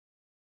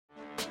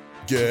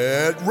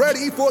Get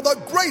ready for the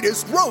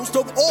greatest roast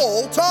of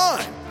all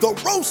time, the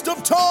Roast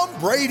of Tom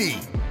Brady,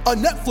 a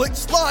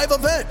Netflix live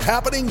event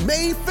happening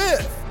May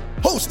 5th.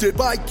 Hosted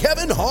by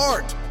Kevin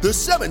Hart, the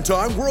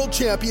 7-time world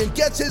champion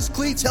gets his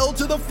cleats held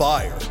to the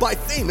fire by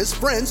famous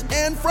friends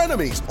and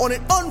frenemies on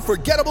an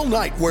unforgettable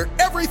night where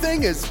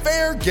everything is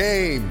fair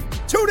game.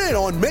 Tune in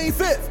on May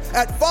 5th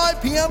at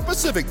 5 p.m.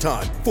 Pacific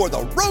time for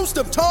the Roast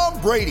of Tom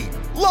Brady,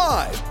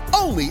 live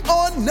only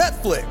on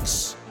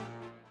Netflix.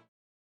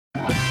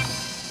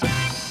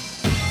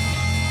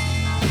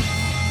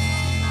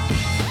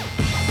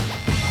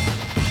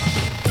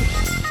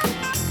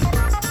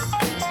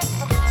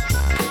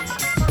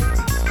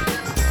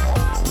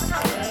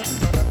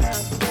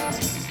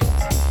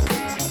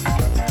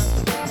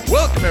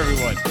 Welcome,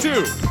 everyone,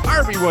 to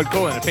RB1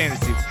 Colon, a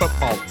fantasy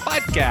football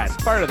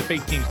podcast, part of the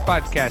Fake Teams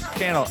podcast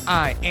channel.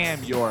 I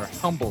am your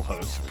humble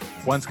host.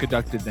 Once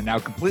conducted the now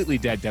completely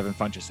dead Devin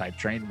Funchess hype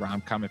train,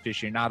 rom-com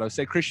aficionado,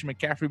 said Christian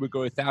McCaffrey would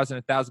go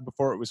 1,000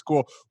 before it was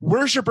cool.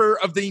 Worshipper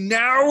of the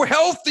now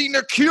healthy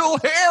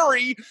N'Keal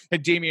Harry,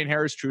 and Damian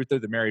Harris,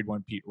 truther, the married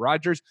one, Pete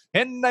Rogers.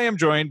 And I am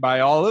joined by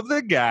all of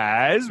the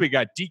guys. We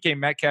got DK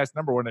Metcalf's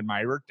number one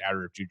admirer,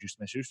 doubter of Juju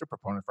Smith-Schuster,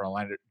 proponent for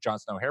Atlanta Jon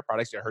Snow hair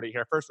products. You heard it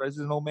here first.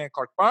 Resident old man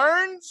Clark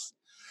Barnes.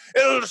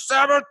 El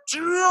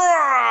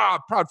Saboteur,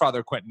 proud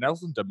father of Quentin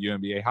Nelson,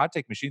 WNBA hot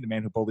take machine, the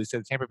man who boldly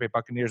said the Tampa Bay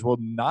Buccaneers will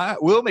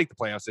make the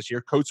playoffs this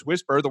year, Coach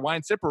Whisperer, the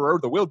wine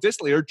sipperer, the Will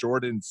Disleyer,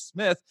 Jordan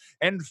Smith,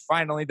 and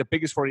finally, the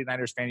biggest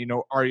 49ers fan you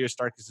know, Arya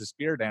Stark is a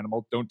spirit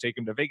animal, don't take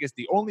him to Vegas,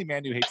 the only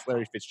man who hates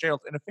Larry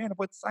Fitzgerald, and a fan of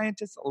what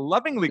scientists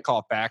lovingly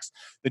call facts,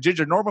 the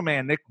ginger normal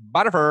man, Nick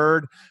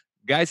Butterford.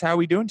 Guys, how are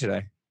we doing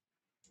today?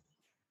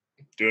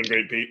 Doing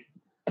great, Pete.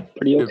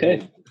 Pretty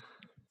okay.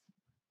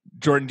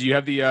 Jordan, do you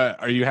have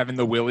are you having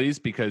the willies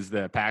because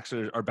the Packs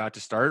are about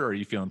to start, or are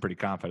you feeling pretty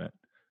confident?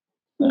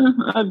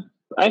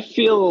 I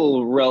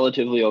feel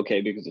relatively okay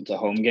because it's a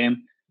home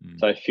game.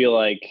 So I feel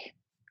like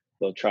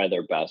they'll try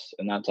their best,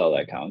 and that's all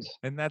that counts.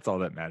 And that's all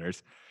that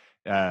matters.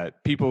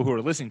 People who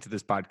are listening to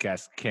this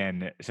podcast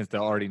can, since they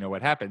already know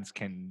what happens,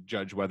 can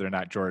judge whether or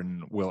not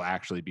Jordan will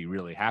actually be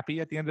really happy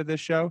at the end of this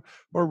show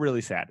or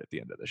really sad at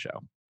the end of the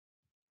show.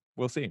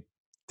 We'll see.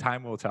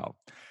 Time will tell.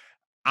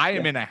 I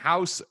am in a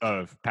house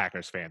of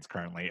Packers fans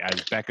currently,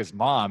 as Becca's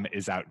mom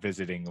is out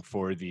visiting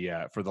for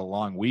the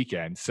long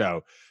weekend.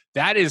 So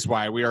that is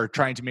why we are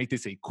trying to make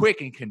this a quick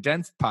and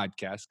condensed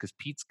podcast, because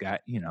Pete's got,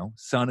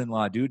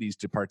 son-in-law duties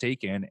to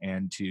partake in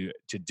and to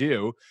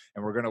do.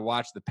 And we're going to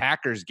watch the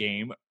Packers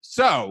game.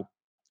 So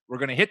we're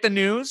going to hit the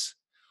news.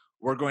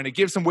 We're going to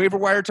give some waiver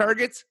wire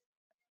targets,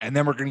 and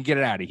then we're going to get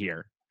it out of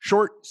here.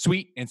 Short,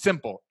 sweet, and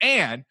simple.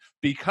 And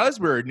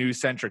because we're a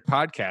news-centric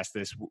podcast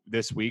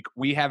this week,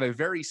 we have a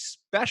very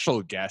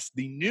special guest.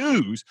 The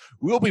news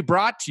will be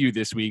brought to you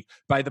this week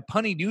by the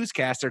punny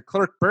newscaster,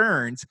 Clark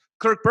Burns.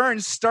 Clark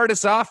Burns, start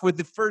us off with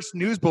the first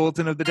news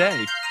bulletin of the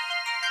day.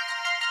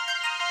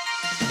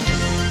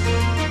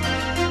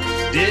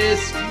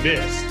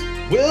 Dismissed.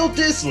 Will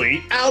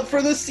Dissly out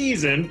for the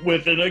season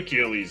with an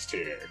Achilles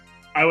tear.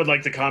 I would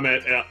like to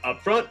comment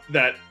up front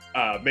that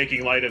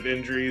making light of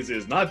injuries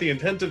is not the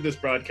intent of this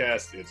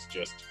broadcast. It's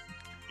just,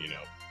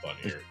 fun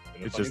here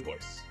in a funny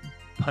voice.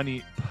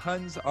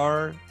 Puns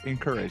are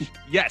encouraged.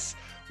 Yes,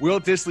 Will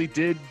Dissly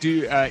did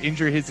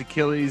injure his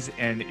Achilles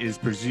and is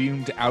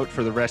presumed out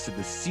for the rest of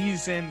the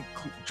season.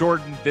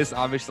 Jordan, this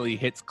obviously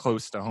hits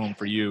close to home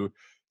for you,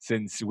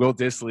 since Will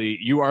Dissly,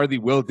 you are the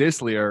Will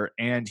Disleyer,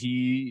 and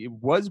he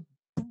was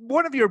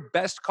one of your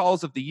best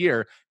calls of the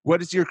year.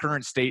 What is your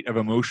current state of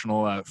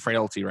emotional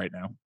frailty right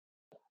now?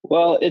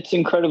 Well, it's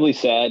incredibly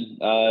sad.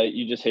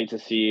 You just hate to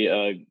see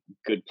a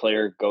good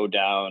player go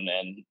down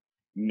and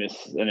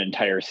miss an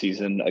entire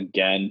season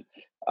again.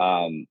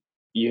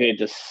 You hate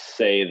to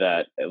say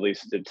that at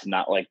least it's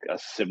not like a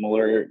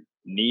similar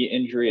knee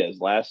injury as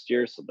last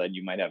year, so then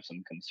you might have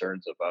some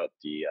concerns about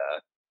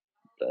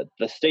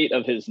the state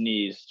of his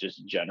knees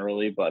just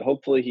generally. But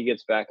hopefully he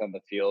gets back on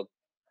the field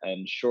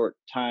in short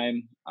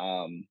time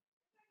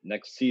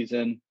next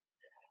season.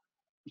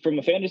 From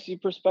a fantasy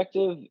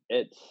perspective,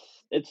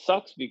 it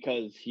sucks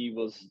because he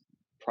was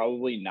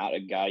probably not a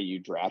guy you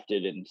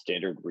drafted in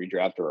standard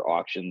redraft or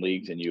auction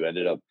leagues, and you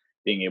ended up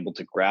being able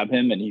to grab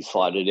him, and he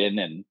slotted in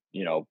and,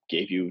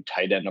 gave you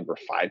tight end number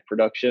 5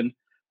 production.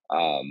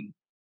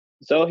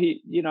 So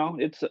he,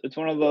 it's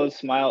one of those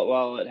smile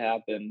while it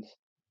happens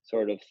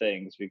sort of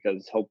things,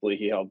 because hopefully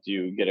he helped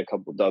you get a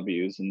couple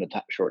W's in the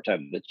short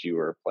time that you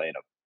were playing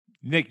him.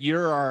 Nick,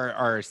 you're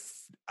our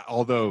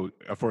although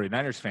a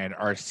 49ers fan,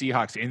 our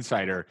Seahawks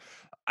insider.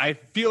 I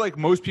feel like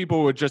most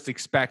people would just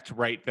expect,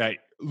 right, that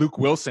Luke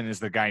Wilson is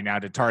the guy now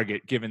to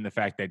target, given the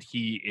fact that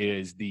he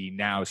is the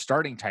now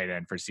starting tight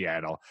end for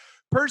Seattle.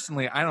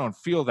 Personally, I don't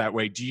feel that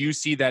way. Do you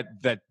see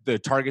that the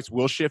targets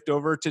will shift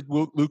over to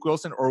Luke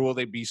Wilson, or will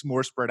they be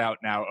more spread out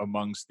now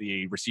amongst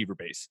the receiver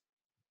base?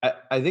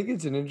 I think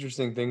it's an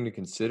interesting thing to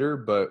consider,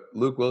 but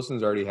Luke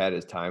Wilson's already had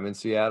his time in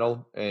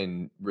Seattle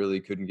and really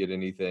couldn't get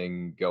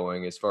anything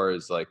going as far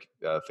as like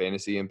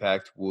fantasy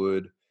impact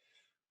would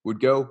would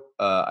go.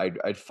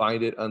 I'd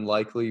find it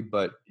unlikely,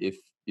 but if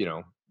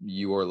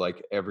you are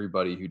like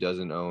everybody who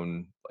doesn't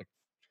own like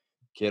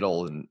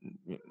Kittle and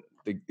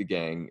the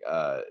gang,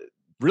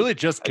 really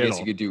just I Kittle. guess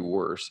you could do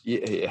worse.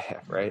 Yeah,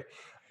 right.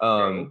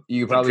 Bro,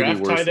 You could the probably do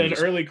draft worse tight than end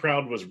just early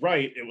crowd was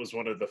right. It was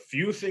one of the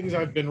few things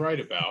I've been right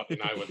about,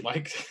 and I would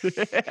like to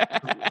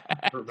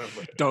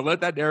remember it. Don't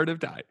let that narrative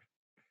die.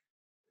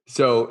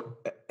 So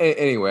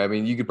anyway, I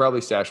mean, you could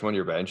probably stash him on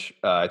your bench.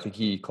 I think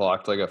he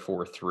clocked like a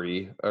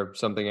 4.3 or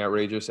something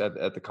outrageous at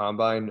the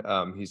combine.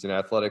 He's an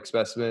athletic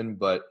specimen,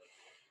 but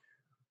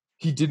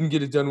he didn't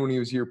get it done when he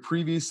was here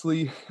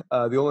previously.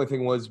 The only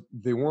thing was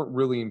they weren't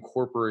really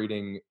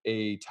incorporating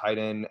a tight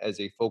end as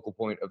a focal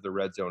point of the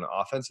red zone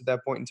offense at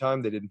that point in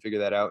time. They didn't figure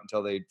that out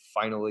until they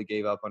finally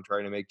gave up on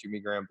trying to make Jimmy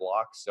Graham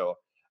block. So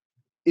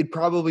it'd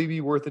probably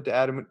be worth it to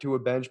add him to a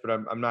bench, but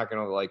I'm not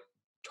going to like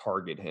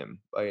target him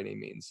by any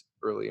means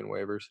early in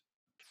waivers.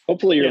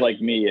 Hopefully you're like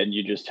me and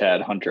you just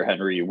had Hunter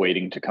Henry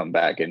waiting to come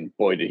back, and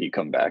boy, did he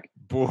come back.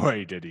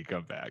 Boy, did he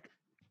come back.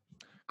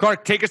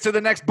 Clark, take us to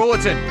the next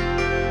bulletin.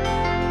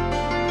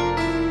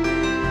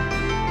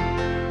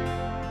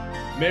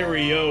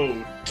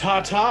 Mariota,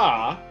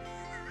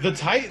 the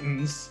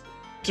Titans,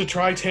 to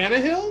try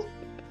Tannehill?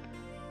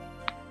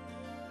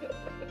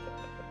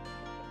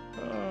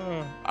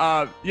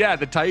 Yeah,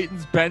 the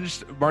Titans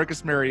benched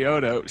Marcus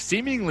Mariota,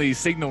 seemingly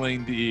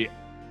signaling the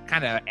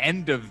kind of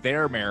end of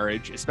their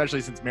marriage,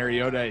 especially since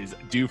Mariota is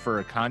due for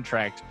a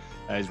contract.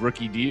 His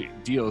rookie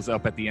deal is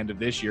up at the end of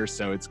this year,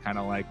 so it's kind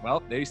of like,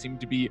 well, they seem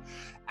to be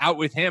out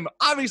with him.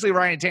 Obviously,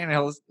 Ryan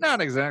Tannehill is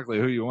not exactly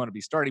who you want to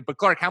be starting, but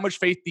Clark, how much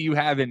faith do you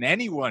have in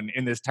anyone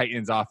in this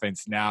Titans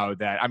offense now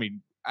that, I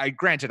mean,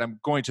 granted, I'm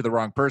going to the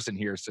wrong person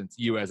here since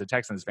you as a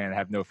Texans fan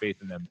have no faith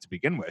in them to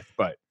begin with,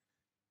 but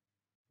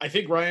I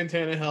think Ryan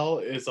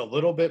Tannehill is a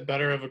little bit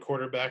better of a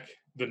quarterback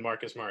than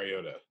Marcus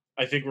Mariota.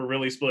 I think we're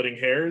really splitting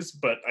hairs,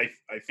 but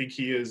I think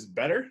he is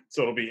better.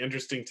 So it'll be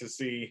interesting to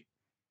see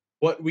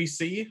what we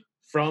see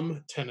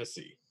from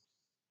Tennessee.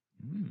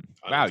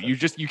 Wow, you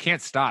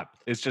can't stop.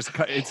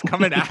 It's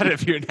coming out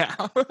of you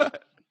now.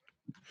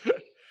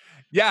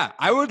 Yeah,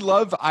 I would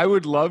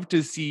love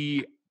to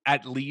see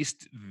at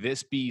least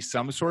this be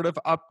some sort of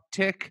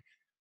uptick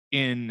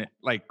in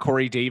like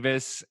Corey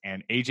Davis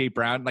and AJ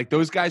Brown. Like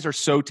those guys are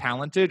so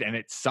talented, and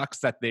it sucks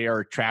that they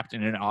are trapped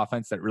in an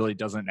offense that really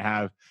doesn't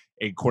have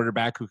a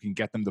quarterback who can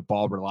get them the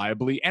ball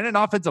reliably, and an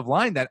offensive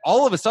line that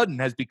all of a sudden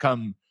has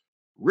become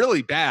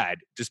really bad,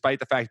 despite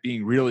the fact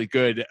being really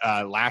good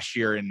last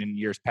year and in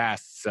years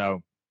past.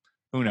 So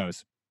who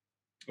knows?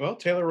 Well,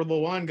 Taylor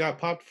Lewan got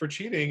popped for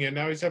cheating, and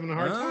now he's having a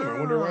hard time. I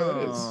wonder why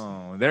that is.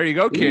 Oh, there you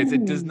go, kids. Ooh.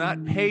 It does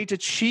not pay to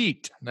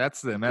cheat.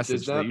 That's the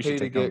message. It does not pay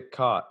to get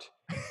caught.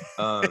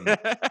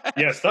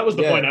 Yes, that was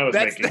the point I was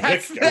making.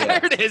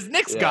 There it is.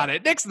 Nick's got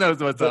it. Nick knows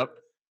what's up.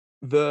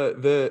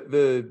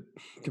 The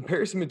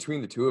comparison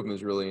between the two of them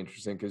is really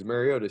interesting because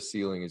Mariota's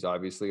ceiling is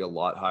obviously a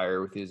lot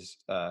higher with his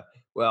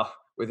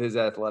with his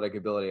athletic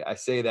ability. I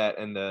say that,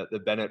 and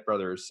the Bennett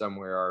brothers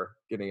somewhere are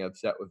getting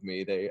upset with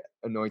me. They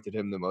anointed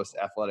him the most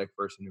athletic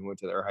person who went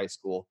to their high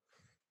school,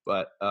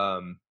 but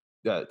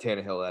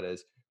Tannehill, that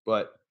is.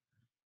 But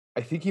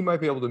I think he might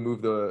be able to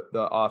move the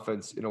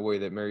offense in a way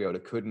that Mariota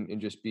couldn't, in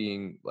just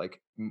being like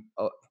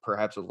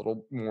perhaps a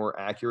little more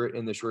accurate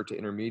in the short to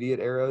intermediate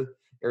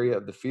area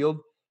of the field.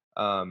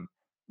 Are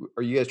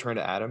you guys trying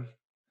to add him?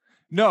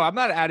 No, I'm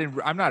not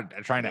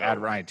trying to add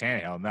Ryan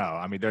Tannehill. No,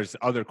 I mean, there's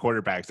other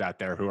quarterbacks out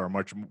there who are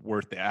much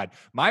worth the add.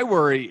 My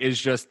worry is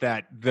just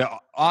that the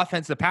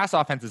pass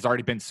offense has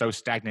already been so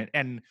stagnant.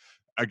 And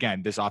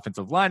again, this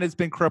offensive line has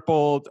been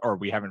crippled, or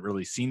we haven't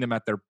really seen them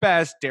at their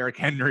best. Derrick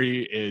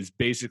Henry is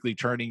basically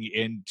turning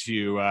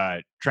into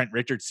Trent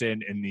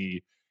Richardson in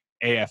the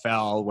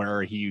AFL,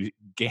 where he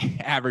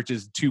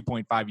averages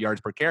 2.5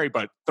 yards per carry,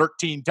 but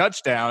 13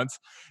 touchdowns.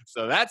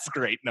 So that's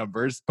great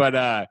numbers.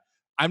 But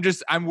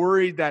I'm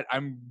worried that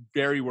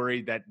very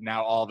worried that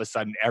now all of a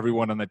sudden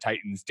everyone on the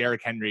Titans,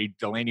 Derrick Henry,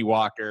 Delaney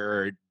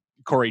Walker,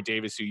 Corey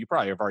Davis, who you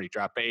probably have already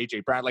dropped, but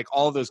AJ Brown, like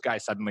all of those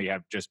guys suddenly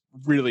have just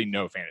really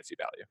no fantasy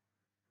value.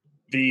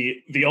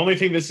 The only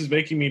thing this is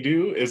making me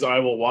do is I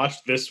will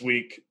watch this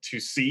week to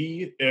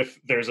see if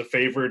there's a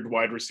favored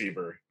wide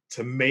receiver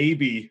to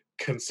maybe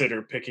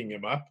consider picking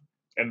him up.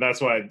 And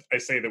that's why I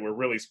say that we're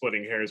really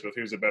splitting hairs with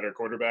who's a better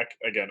quarterback.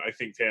 Again, I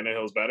think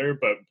Tannehill's better,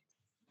 but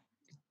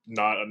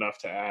not enough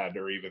to add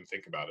or even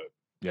think about it.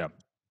 Yeah.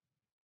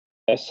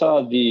 I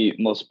saw the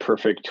most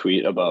perfect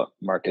tweet about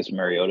Marcus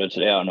Mariota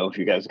today. I don't know if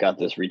you guys got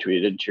this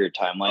retweeted to your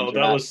timeline. Oh,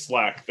 that was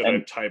Slack that I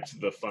typed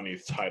the funny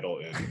title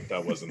in.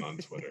 That wasn't on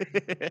Twitter.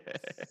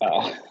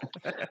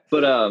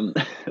 But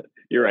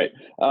you're right.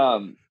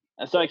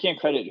 So I can't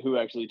credit who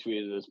actually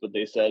tweeted this, but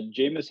they said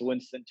Jameis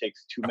Winston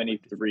takes too many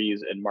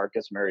threes and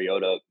Marcus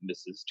Mariota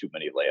misses too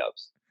many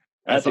layups.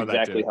 That's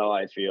exactly how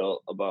I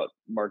feel about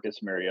Marcus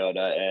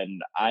Mariota.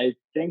 And I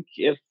think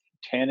if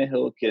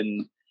Tannehill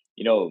can,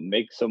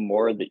 make some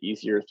more of the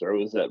easier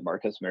throws that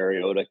Marcus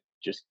Mariota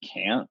just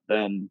can't,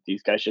 then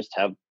these guys just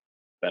have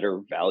better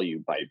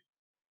value by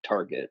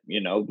target.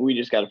 We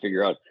just got to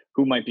figure out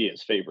who might be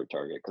his favorite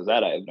target, because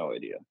that I have no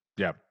idea.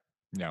 Yeah.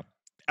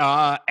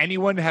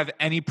 Anyone have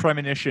any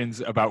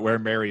premonitions about where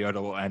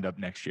Mariota will end up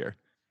next year?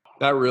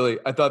 Not really.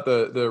 I thought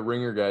the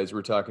Ringer guys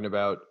were talking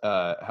about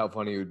how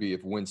funny it would be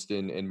if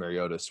Winston and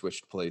Mariota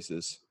switched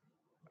places.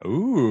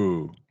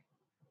 Ooh.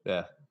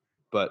 Yeah.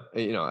 But,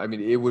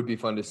 it would be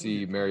fun to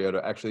see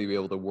Mariota actually be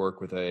able to work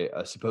with a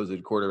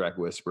supposed quarterback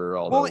whisperer.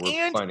 Although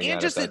we're finding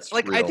out if that's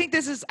real. I think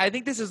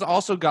this is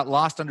also got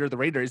lost under the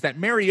radar, is that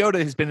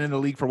Mariota has been in the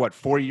league for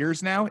 4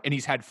 years now, and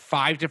he's had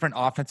 5 different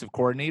offensive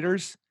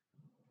coordinators.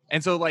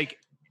 And so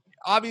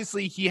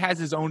obviously he has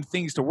his own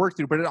things to work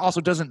through, but it also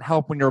doesn't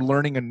help when you're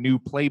learning a new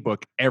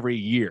playbook every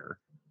year.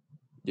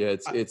 Yeah,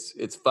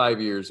 it's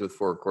 5 years with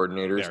 4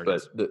 coordinators,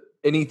 but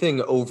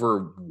anything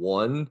over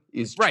 1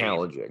 is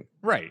challenging.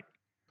 Right.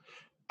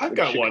 I've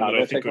got one that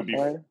I think would be.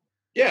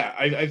 Yeah,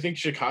 I think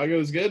Chicago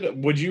is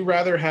good. Would you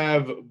rather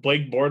have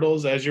Blake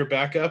Bortles as your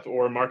backup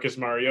or Marcus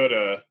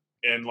Mariota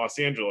in Los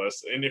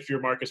Angeles? And if you're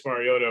Marcus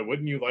Mariota,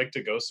 wouldn't you like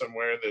to go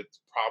somewhere that's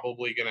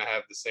probably going to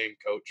have the same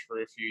coach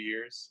for a few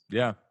years?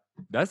 Yeah,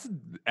 that's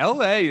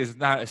LA is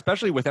not,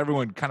 especially with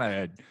everyone kind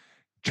of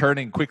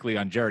turning quickly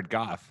on Jared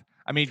Goff.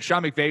 I mean,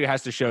 Sean McVay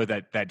has to show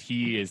that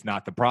he is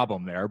not the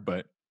problem there,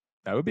 but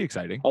that would be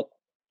exciting.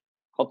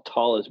 How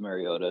tall is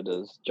Mariota?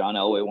 Does John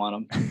Elway want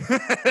him?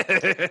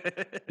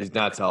 He's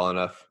not tall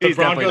enough. The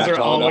Broncos are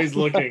always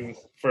looking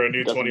for a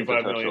new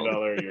 $25 million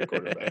a year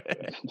quarterback.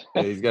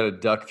 Yeah, he's got to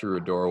duck through a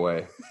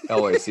doorway.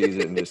 Elway sees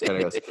it and just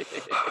kind of goes,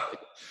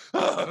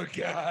 oh,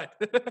 God.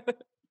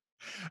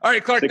 All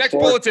right, Clark, next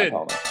bulletin.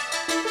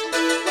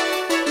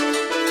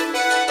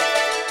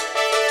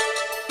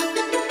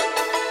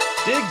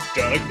 Diggs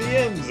dug the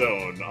end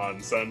zone on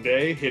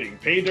Sunday, hitting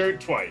pay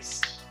dirt twice.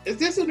 Is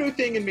this a new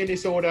thing in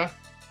Minnesota?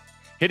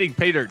 Hitting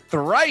pay dirt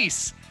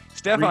thrice.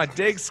 Stefon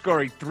Diggs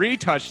scoring 3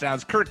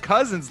 touchdowns. Kirk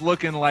Cousins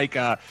looking like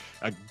a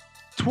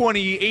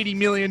 $80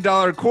 million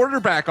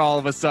quarterback all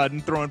of a sudden,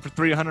 throwing for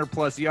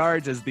 300-plus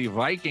yards as the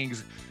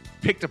Vikings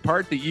picked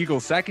apart the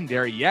Eagles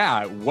secondary.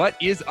 Yeah, what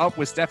is up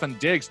with Stefon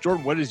Diggs?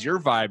 Jordan, what is your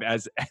vibe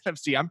as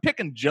NFC? I'm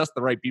picking just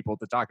the right people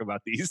to talk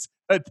about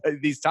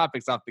these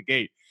topics off the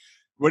gate.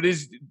 What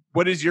is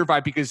your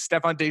vibe? Because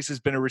Stefon Diggs has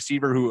been a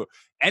receiver who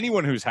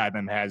anyone who's had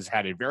him has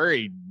had a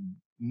very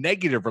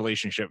negative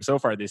relationship so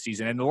far this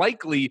season, and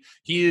likely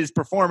his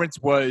performance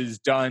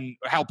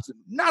helped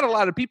not a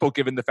lot of people,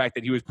 given the fact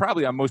that he was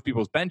probably on most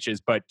people's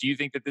benches. But do you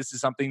think that this is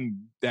something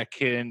that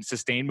can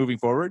sustain moving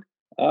forward?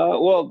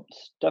 Well,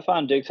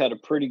 Stefon Diggs had a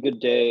pretty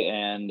good day,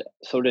 and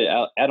so did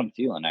Adam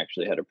Thielen.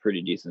 Actually, had a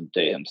pretty decent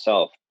day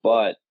himself.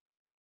 But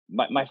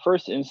my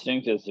first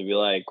instinct is to be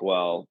like,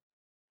 well,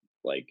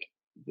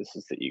 this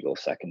is the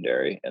Eagles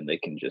secondary, and they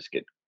can just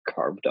get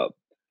carved up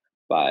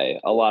by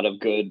a lot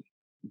of good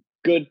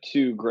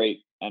to great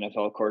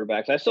NFL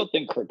quarterbacks. I still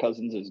think Kirk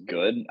Cousins is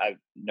good. I've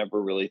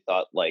never really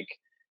thought why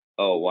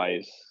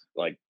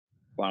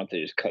don't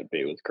they just cut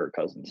bait with Kirk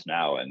Cousins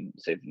now and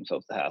save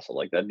themselves the hassle?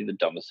 That'd be the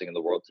dumbest thing in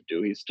the world to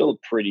do. He's still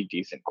a pretty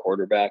decent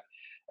quarterback.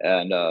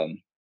 And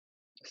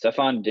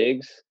Stefon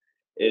Diggs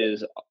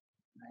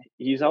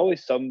he's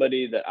always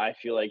somebody that I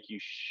feel like you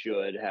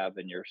should have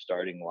in your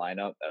starting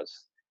lineup as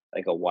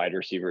a wide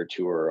receiver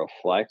 2 or a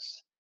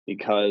flex,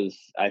 because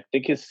I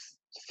think his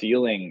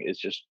ceiling is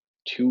just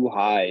too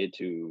high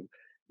to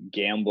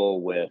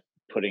gamble with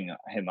putting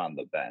him on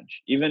the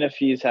bench. Even if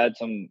he's had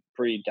some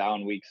pretty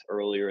down weeks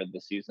earlier in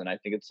the season, I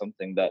think it's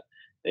something that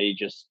they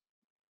just,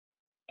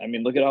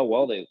 look at how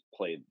well they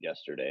played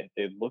yesterday.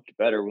 They looked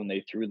better when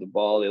they threw the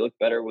ball. They looked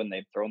better when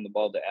they've thrown the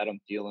ball to Adam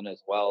Thielen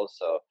as well.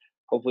 So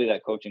hopefully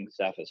that coaching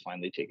staff has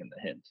finally taken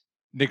the hint.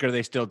 Nick, are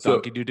they still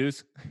donkey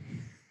doo-doos?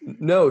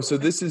 No, so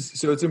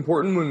it's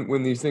important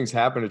when these things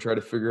happen to try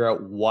to figure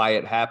out why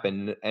it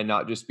happened and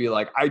not just be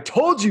like, I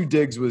told you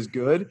Diggs was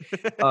good.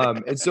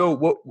 And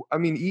so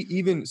I've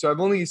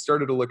only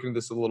started to look into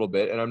this a little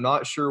bit, and I'm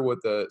not sure what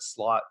the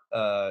slot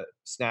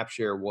snap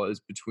share was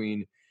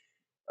between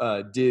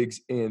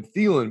Diggs and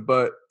Thielen,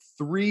 but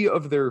 3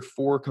 of their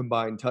 4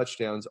 combined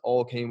touchdowns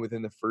all came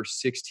within the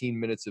first 16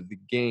 minutes of the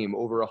game.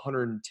 Over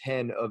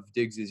 110 of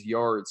Diggs's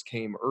yards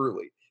came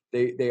early.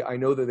 I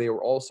know that they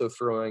were also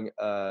throwing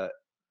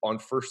on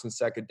first and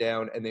second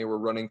down, and they were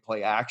running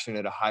play action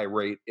at a high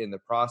rate in the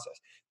process.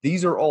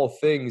 These are all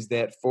things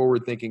that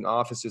forward-thinking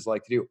offenses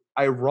like to do.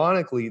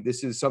 Ironically,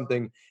 this is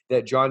something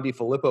that John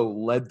DeFilippo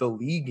led the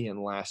league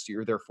in last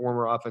year, their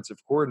former offensive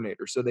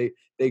coordinator. So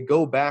they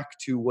go back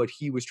to what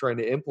he was trying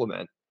to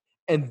implement,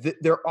 and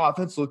their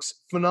offense looks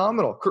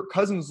phenomenal. Kirk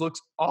Cousins looks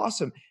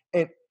awesome.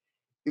 And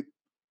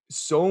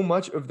so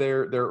much of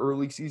their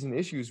early season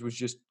issues was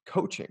just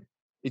coaching.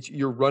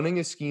 You're running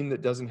a scheme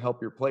that doesn't help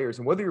your players.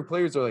 And whether your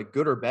players are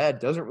good or bad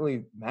doesn't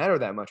really matter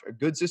that much. A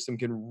good system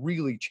can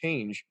really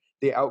change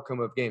the outcome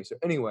of games. So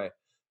anyway,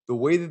 the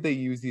way that they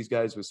use these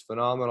guys was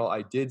phenomenal.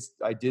 I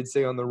did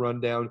say on the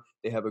rundown,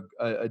 they have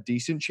a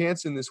decent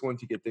chance in this one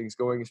to get things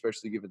going,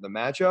 especially given the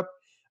matchup.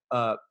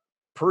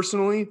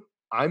 Personally,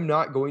 I'm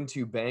not going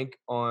to bank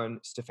on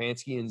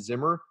Stefanski and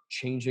Zimmer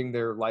changing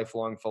their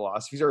lifelong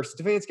philosophies. Or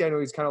Stefanski, I know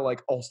he's kind of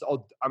like,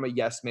 I'm a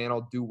yes man.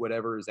 I'll do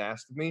whatever is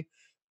asked of me.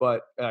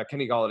 But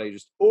Kenny Golladay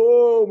just,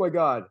 oh my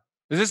God.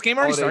 Is this game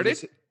already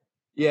started?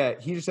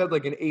 He just had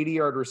like an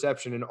 80-yard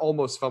reception and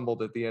almost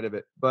fumbled at the end of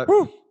it. But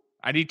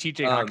I need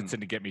TJ Hawkinson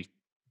to get me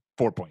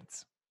 4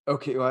 points.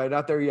 Okay, well,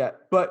 not there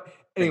yet. But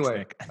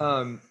anyway,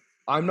 thanks,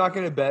 I'm not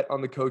going to bet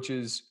on the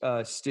coaches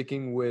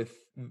sticking with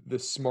the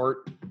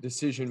smart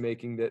decision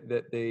making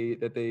that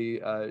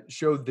they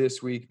showed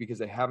this week, because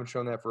they haven't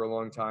shown that for a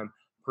long time.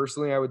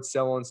 Personally, I would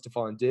sell on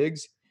Stephon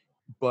Diggs,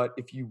 but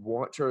if you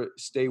want to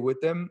stay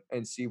with them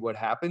and see what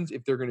happens,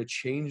 if they're going to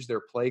change their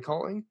play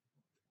calling,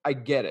 I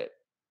get it.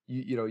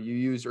 You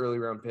use early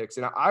round picks,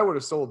 and I would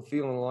have sold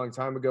Thielen a long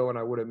time ago, and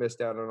I would have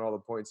missed out on all the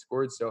points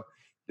scored. So,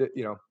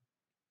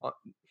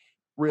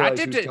 realize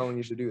who's telling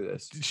you to do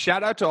this.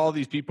 Shout out to all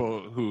these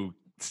people who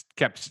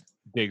kept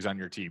Diggs on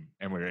your team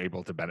and were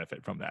able to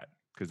benefit from that,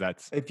 because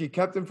that's, if you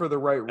kept him for the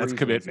right reasons.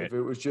 Commitment. If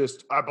it was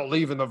just, I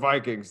believe in the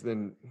Vikings,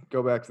 then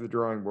go back to the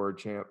drawing board,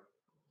 champ.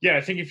 Yeah,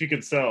 I think if you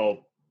could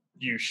sell,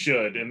 you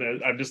should.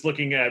 And I'm just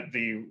looking at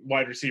the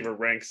wide receiver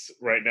ranks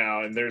right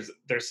now, and there's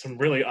some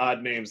really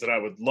odd names that I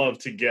would love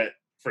to get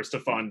for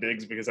Stephon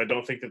Diggs, because I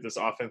don't think that this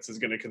offense is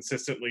going to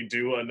consistently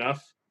do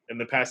enough in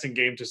the passing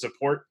game to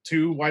support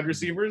two wide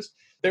receivers.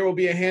 There will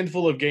be a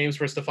handful of games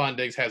where Stephon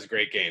Diggs has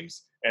great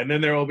games, and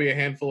then there will be a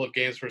handful of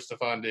games where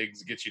Stephon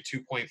Diggs gets you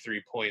 2.3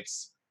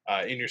 points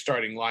in your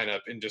starting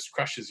lineup and just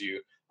crushes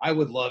you. I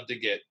would love to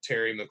get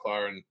Terry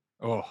McLaurin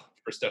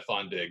for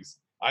Stephon Diggs.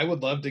 I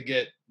would love to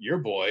get your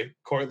boy,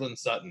 Cortland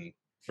Sutton,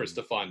 for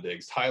Stephon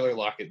Diggs, Tyler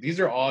Lockett. These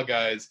are all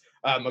guys.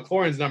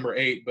 McLaurin's number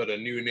 8, but a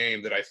new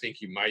name that I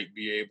think you might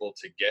be able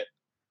to get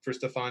for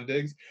Stephon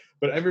Diggs.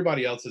 But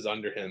everybody else is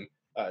under him.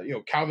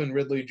 Calvin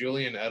Ridley,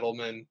 Julian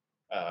Edelman,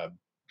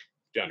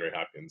 DeAndre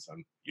Hopkins.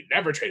 You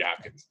never trade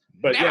Hopkins.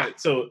 But yeah,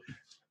 so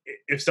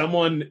if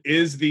someone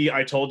is the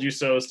I told you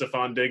so,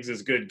 Stephon Diggs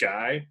is good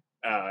guy,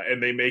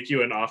 and they make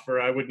you an offer,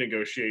 I would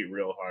negotiate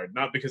real hard.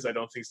 Not because I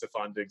don't think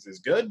Stephon Diggs is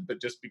good,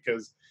 but just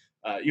because,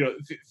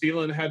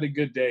 Thielen had a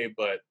good day,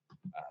 but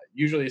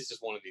usually it's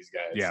just one of these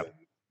guys. Yeah.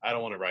 I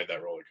don't want to ride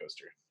that roller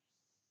coaster.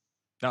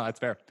 No, that's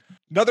fair.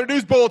 Another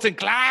news bulletin.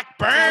 Clark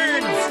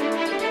Burns.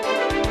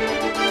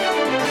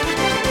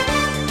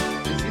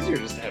 It's easier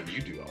just to have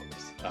you do all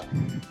this.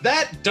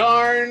 That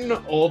darn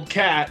old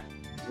cat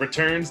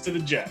returns to the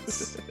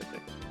Jets.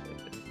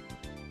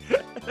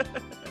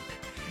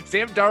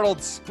 Sam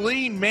Darnold's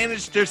spleen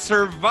managed to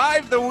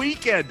survive the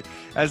weekend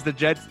as the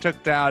Jets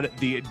took down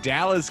the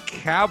Dallas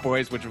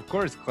Cowboys, which of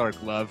course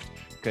Clark loved,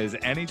 because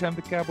anytime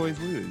the Cowboys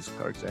lose,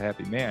 Clark's a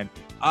happy man.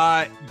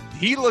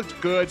 He looked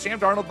good. Sam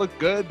Darnold looked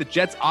good. The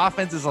Jets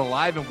offense is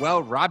alive and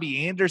well.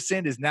 Robbie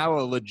Anderson is now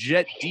a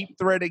legit deep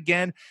threat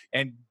again,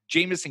 and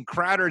Jamison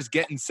Crowder is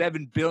getting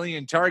 7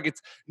 billion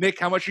targets. Nick,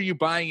 how much are you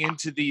buying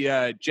into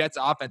the Jets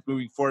offense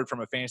moving forward from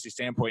a fantasy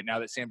standpoint now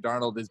that Sam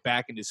Darnold is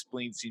back and his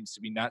spleen seems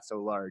to be not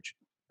so large?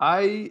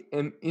 I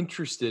am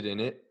interested in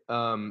it.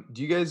 Do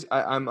you guys,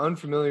 I'm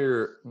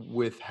unfamiliar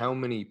with how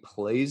many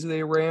plays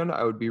they ran.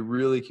 I would be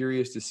really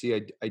curious to see.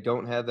 I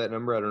don't have that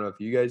number. I don't know if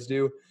you guys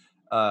do.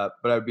 But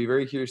I'd be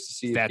very curious to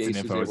see Stats if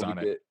Gase is able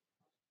to get.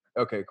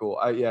 Okay, cool.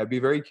 I'd be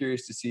very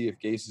curious to see if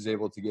Gase is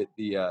able to get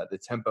the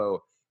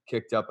tempo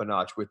kicked up a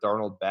notch with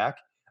Darnold back.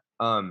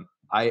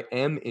 I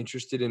am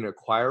interested in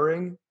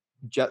acquiring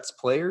Jets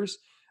players,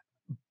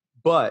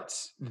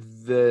 but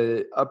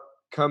the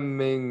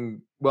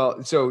upcoming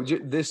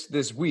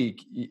this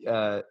week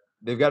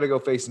they've got to go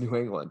face New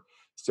England,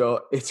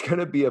 so it's going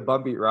to be a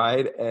bumpy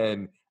ride,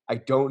 and I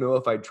don't know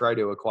if I'd try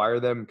to acquire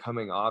them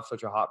coming off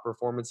such a hot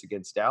performance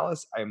against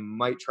Dallas. I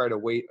might try to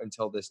wait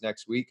until this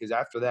next week, because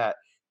after that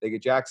they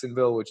get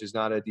Jacksonville, which is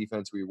not a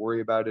defense we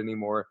worry about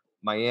anymore.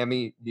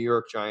 Miami, New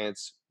York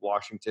Giants,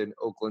 Washington,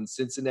 Oakland,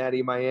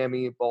 Cincinnati,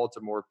 Miami,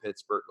 Baltimore,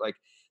 Pittsburgh. Like,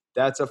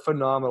 that's a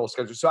phenomenal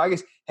schedule. So I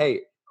guess,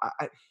 hey,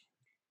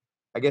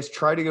 I guess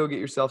try to go get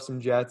yourself some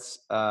Jets,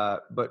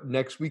 but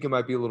next week it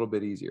might be a little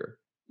bit easier.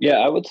 Yeah,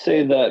 I would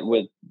say that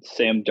with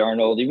Sam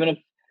Darnold, even if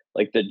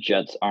like the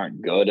Jets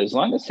aren't good, as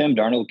long as Sam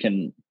Darnold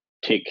can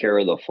take care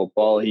of the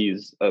football,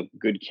 he's a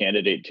good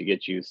candidate to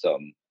get you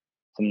some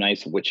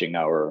nice witching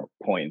hour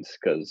points,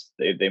 because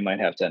they might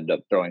have to end up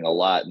throwing a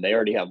lot, and they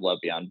already have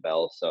Le'Veon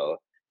Bell, so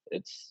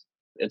it's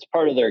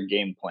part of their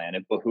game plan.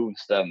 It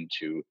behooves them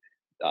to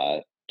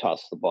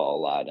toss the ball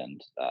a lot, and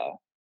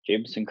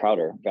Jamison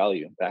Crowder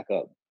value back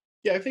up.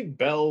 Yeah, I think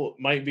Bell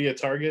might be a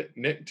target.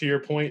 Nick, to your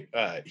point,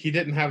 he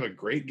didn't have a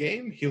great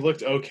game. He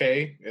looked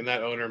okay, and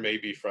that owner may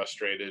be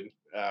frustrated.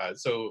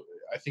 So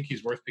I think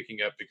he's worth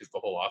picking up because the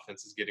whole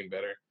offense is getting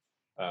better.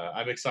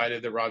 I'm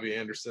excited that Robbie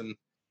Anderson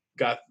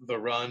got the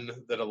run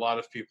that a lot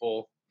of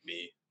people,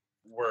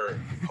 were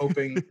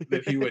hoping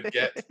that he would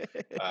get.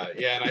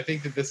 And I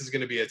think that this is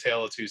going to be a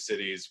tale of two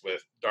cities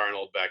with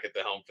Darnold back at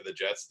the helm for the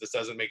Jets. This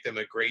doesn't make them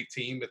a great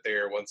team, but they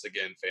are once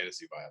again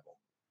fantasy viable.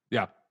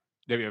 Yeah.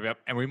 Yep.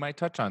 And we might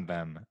touch on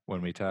them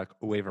when we talk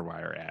waiver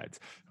wire ads.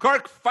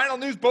 Clark, final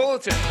news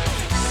bulletin.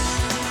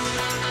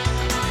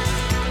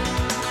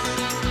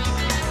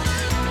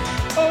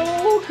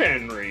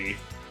 Henry.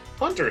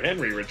 Hunter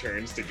Henry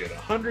returns to get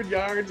 100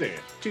 yards and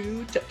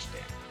 2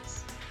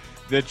 touchdowns.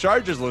 The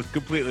Chargers looked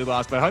completely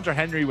lost, but Hunter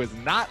Henry was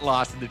not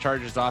lost in the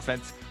Chargers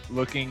offense,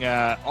 looking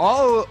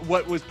all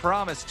what was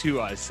promised to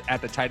us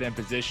at the tight end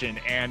position.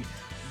 And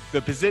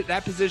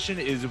that position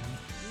is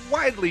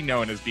widely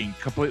known as being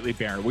completely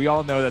barren. We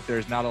all know that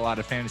there's not a lot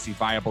of fantasy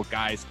viable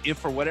guys. If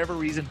for whatever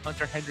reason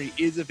Hunter Henry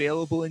is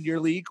available in your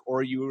league,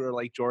 or you are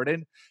like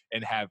Jordan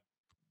and have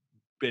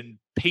been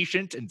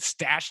patient and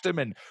stashed him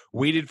and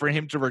waited for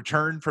him to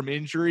return from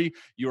injury,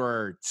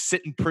 you're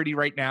sitting pretty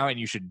right now, and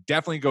you should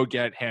definitely go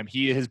get him.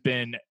 He has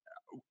been,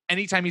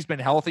 anytime he's been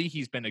healthy,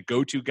 he's been a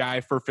go-to guy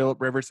for Phillip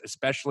Rivers,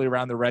 especially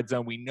around the red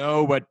zone. We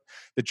know what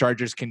the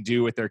Chargers can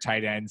do with their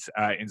tight ends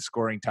in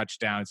scoring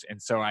touchdowns,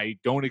 and so I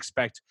don't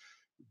expect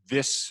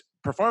this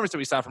performance that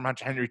we saw from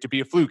Hunter Henry to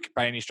be a fluke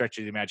by any stretch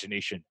of the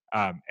imagination.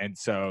 And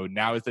so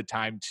now is the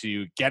time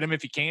to get him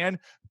if you can,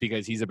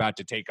 because he's about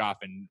to take off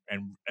and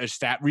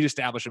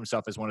reestablish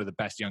himself as one of the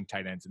best young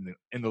tight ends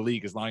in the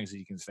league, as long as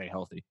he can stay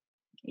healthy.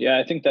 Yeah,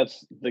 I think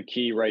that's the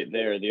key right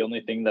there. The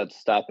only thing that's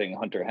stopping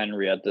Hunter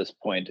Henry at this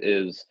point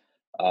is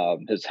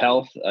his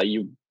health.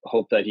 You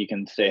hope that he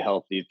can stay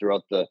healthy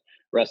throughout the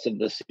rest of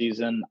the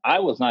season. I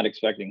was not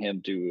expecting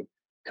him to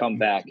come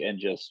back and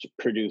just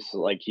produce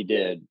like he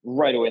did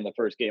right away in the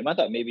first game. I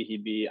thought maybe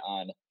he'd be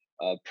on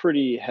a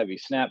pretty heavy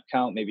snap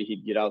count. Maybe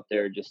he'd get out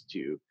there just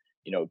to,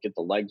 get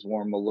the legs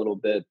warm a little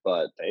bit,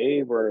 but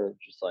they were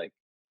just like,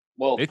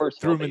 well, they first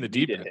threw of all, him in the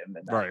deep end.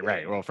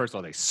 Right. Well, first of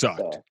all, they sucked.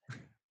 So,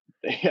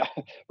 yeah,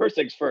 first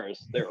things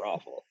first, they were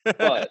awful.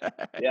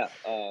 But yeah,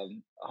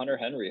 Hunter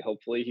Henry,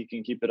 hopefully he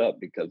can keep it up,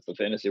 because the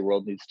fantasy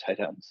world needs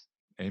tight ends.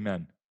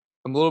 Amen.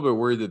 I'm a little bit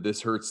worried that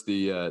this hurts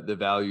the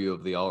value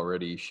of the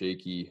already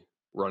shaky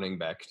running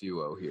back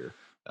duo here.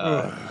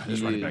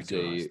 This running back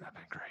duo has not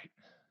been great.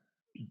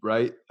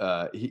 Right?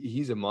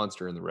 He's a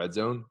monster in the red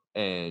zone,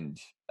 and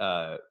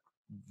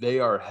they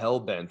are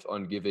hell-bent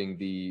on giving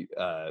the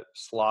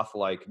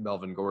sloth-like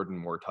Melvin Gordon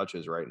more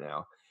touches right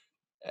now.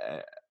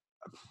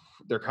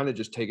 They're kind of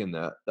just taking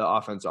the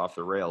offense off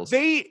the rails.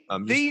 They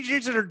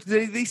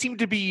seem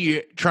to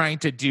be trying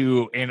to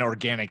do an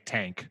organic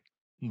tank,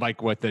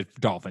 like what the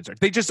Dolphins are.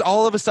 They just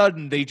all of a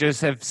sudden they just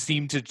have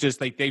seemed to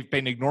just like they've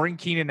been ignoring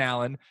Keenan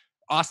Allen.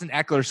 Austin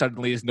Eckler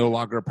suddenly is no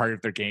longer a part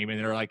of their game, and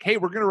they're like, hey,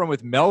 we're going to run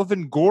with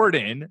Melvin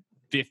Gordon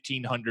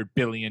 1,500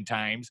 billion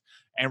times,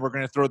 and we're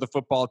going to throw the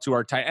football to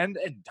our tight end,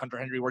 and Hunter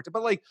Henry worked it.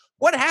 But, like,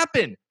 what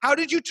happened? How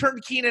did you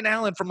turn Keenan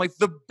Allen from, like,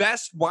 the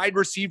best wide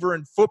receiver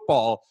in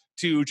football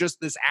to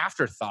just this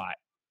afterthought?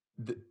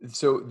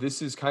 So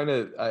this is kind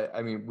of,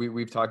 I mean,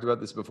 we've talked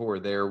about this before.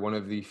 They're one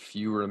of the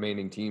few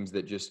remaining teams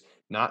that just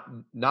not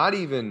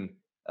even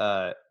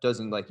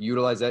doesn't, like,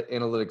 utilize that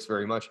analytics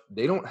very much.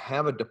 They don't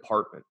have a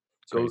department.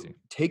 So Crazy.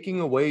 Taking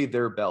away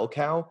their bell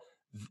cow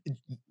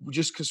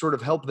just could sort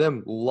of help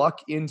them luck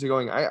into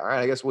going,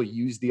 I guess we'll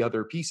use the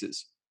other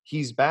pieces.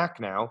 He's back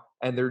now,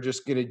 and they're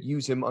just going to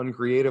use him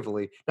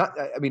uncreatively.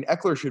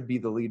 Eckler should be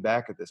the lead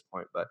back at this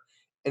point. But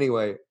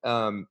anyway,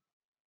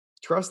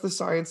 trust the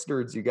science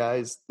nerds, you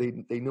guys. They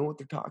know what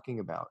they're talking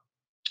about.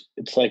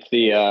 It's like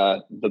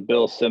the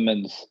Bill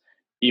Simmons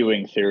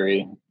Ewing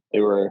theory. They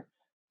were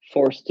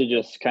forced to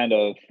just kind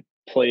of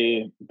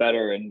play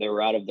better, and they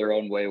were out of their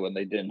own way when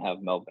they didn't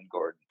have Melvin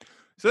Gordon.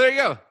 So there you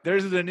go.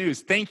 There's the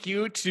news. Thank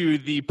you to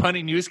the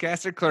punting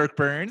newscaster, Clark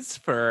Burns,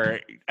 for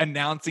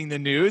announcing the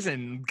news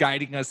and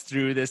guiding us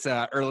through this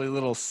early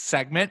little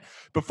segment.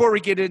 Before we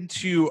get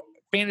into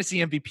fantasy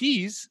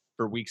MVPs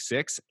for Week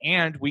 6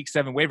 and Week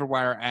 7 waiver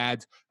wire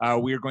ads,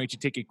 we are going to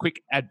take a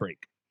quick ad break.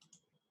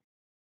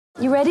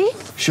 You ready?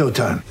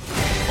 Showtime.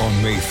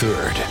 On May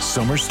 3rd,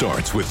 summer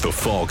starts with The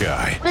Fall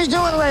Guy. Let's do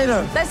it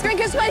later. Let's drink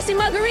a spicy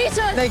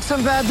margarita. Make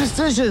some bad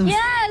decisions.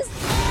 Yes.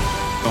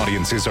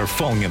 Audiences are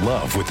falling in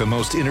love with the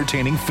most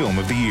entertaining film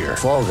of the year.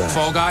 Fall Guy.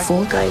 Fall Guy?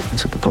 Fall Guy.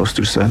 That's what the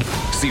poster said.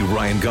 See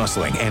Ryan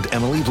Gosling and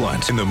Emily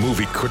Blunt in the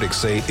movie critics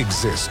say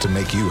exists to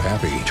make you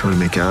happy. Trying to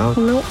make it out?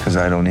 Nope. Because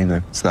I don't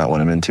either. It's not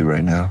what I'm into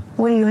right now.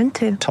 What are you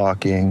into?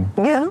 Talking.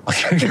 Yeah.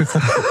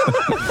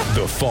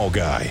 The Fall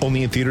Guy.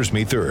 Only in theaters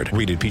May 3rd.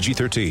 Rated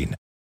PG-13.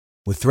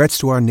 With threats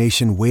to our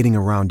nation waiting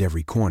around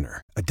every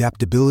corner,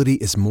 adaptability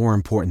is more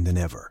important than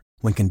ever.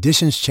 When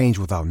conditions change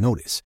without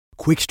notice,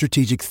 quick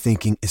strategic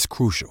thinking is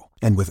crucial.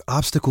 And with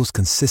obstacles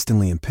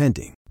consistently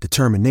impending,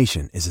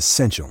 determination is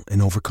essential in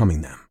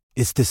overcoming them.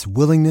 It's this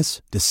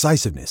willingness,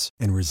 decisiveness,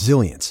 and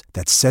resilience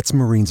that sets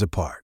Marines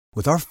apart.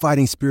 With our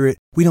fighting spirit,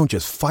 we don't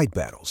just fight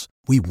battles,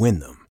 we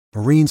win them.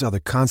 Marines are the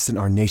constant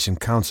our nation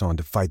counts on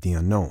to fight the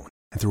unknown.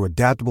 And through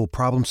adaptable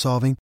problem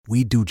solving,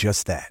 we do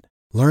just that.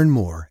 Learn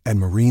more at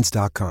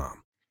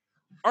marines.com.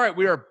 All right,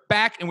 we are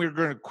back, and we're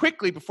going to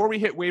quickly, before we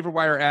hit waiver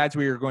wire ads,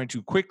 we are going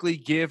to quickly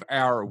give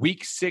our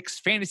Week 6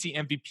 fantasy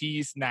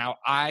MVPs. Now,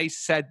 I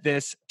said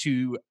this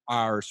to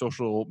our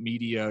social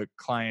media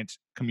client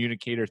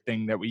communicator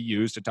thing that we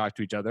use to talk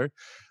to each other.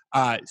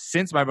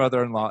 Since my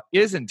mother-in-law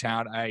is in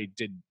town, I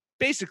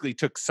basically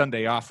took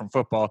Sunday off from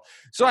football,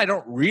 so I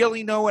don't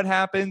really know what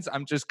happens.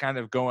 I'm just kind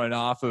of going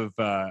off of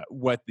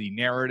what the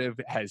narrative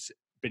has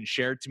been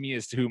shared to me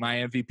as to who my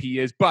MVP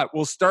is. But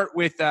we'll start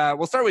with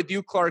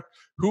you, Clark.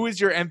 Who is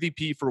your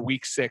MVP for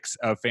Week 6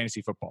 of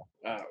fantasy football?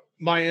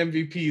 My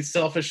MVP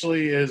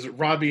selfishly is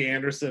Robbie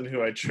Anderson,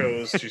 who I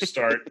chose to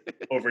start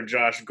over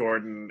Josh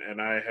Gordon,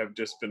 and I have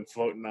just been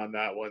floating on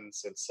that one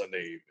since Sunday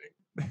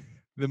evening.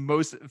 The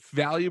most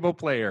valuable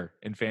player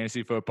in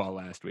fantasy football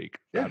last week,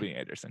 Robbie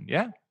Anderson.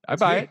 Yeah, I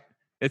buy it.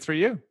 It's for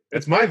you.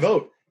 It's my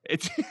vote.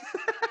 It's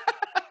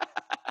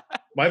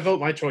my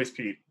vote, my choice,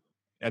 Pete.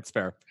 That's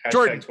fair. Hashtag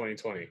Jordan,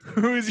 2020.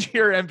 who's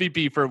your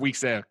MVP for Week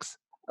 6?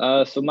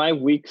 So my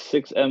Week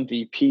 6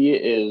 MVP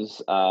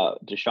is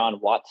Deshaun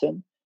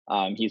Watson.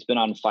 He's been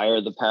on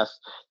fire the past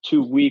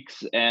 2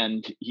 weeks,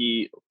 and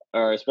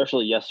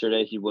especially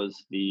yesterday, he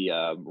was the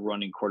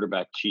running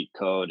quarterback cheat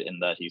code in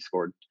that he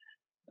scored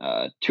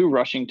 2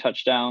 rushing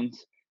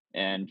touchdowns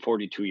and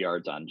 42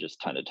 yards on just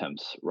 10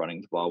 attempts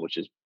running the ball, which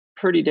is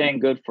pretty dang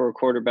good for a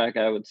quarterback,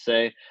 I would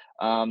say.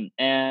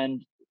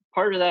 And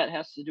part of that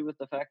has to do with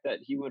the fact that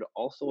he would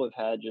also have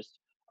had just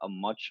a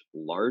much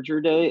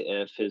larger day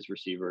if his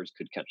receivers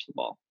could catch the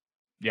ball.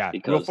 Yeah,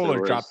 Will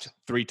Fuller dropped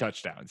 3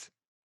 touchdowns.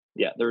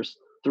 Yeah, there's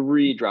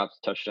 3 dropped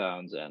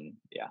touchdowns, and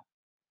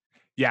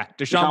yeah,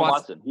 Deshaun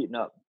Watson heating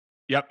up.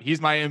 Yep,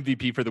 he's my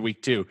MVP for the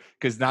week too,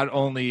 because not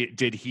only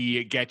did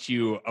he get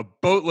you a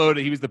boatload,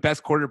 he was the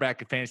best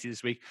quarterback in fantasy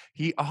this week,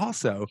 he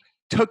also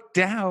took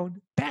down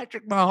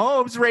Patrick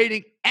Mahomes,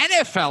 rating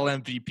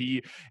NFL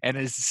MVP, and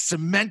has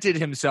cemented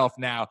himself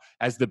now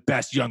as the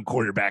best young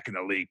quarterback in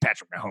the league.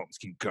 Patrick Mahomes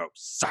can go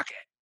suck it.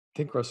 I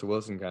think Russell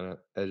Wilson kind of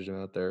edged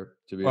him out there,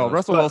 to be honest. Well,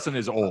 Russell Wilson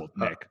is old,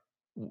 Nick.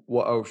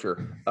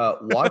 Sure.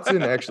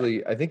 Watson,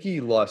 actually, I think he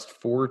lost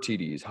 4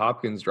 TDs.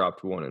 Hopkins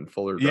dropped 1 and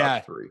Fuller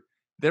dropped 3.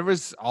 There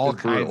was all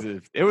kinds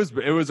of – it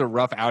was a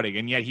rough outing,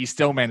 and yet he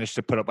still managed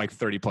to put up like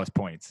 30-plus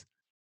points.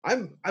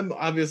 I'm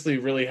obviously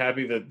really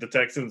happy that the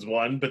Texans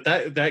won, but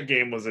that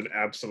game was an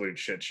absolute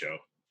shit show.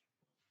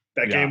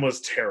 That game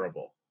was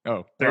terrible.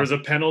 There was a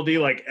penalty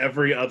like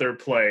every other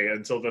play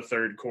until the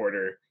third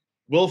quarter.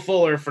 Will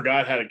Fuller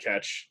forgot how to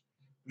catch.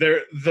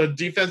 The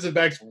defensive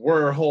backs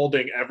were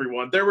holding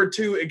everyone. There were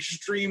 2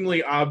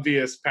 extremely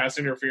obvious pass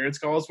interference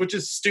calls, which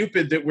is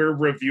stupid that we're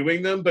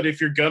reviewing them. But if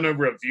you're going to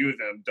review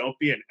them, don't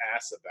be an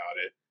ass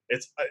about it.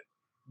 It's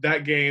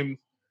that game.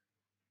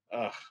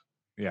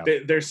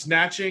 They're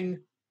snatching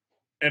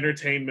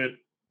entertainment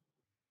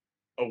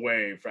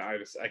away from.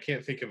 I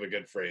can't think of a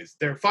good phrase.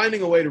 They're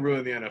finding a way to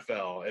ruin the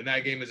NFL, and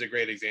that game is a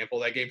great example.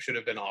 That game should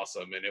have been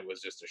awesome, and it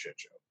was just a shit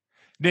show.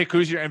 Nick,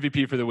 who's your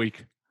MVP for the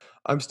week?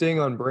 I'm staying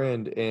on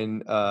brand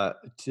and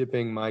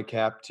tipping my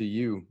cap to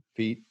you,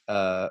 Pete.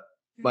 My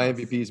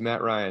MVP is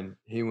Matt Ryan.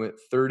 He went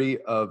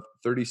 30 of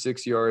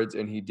 36 yards,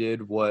 and he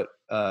did what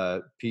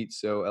Pete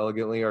so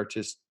elegantly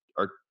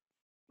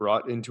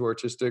brought into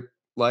artistic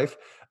life.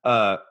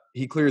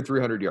 He cleared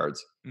 300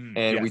 yards,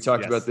 and we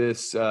talked about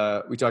this.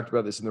 We talked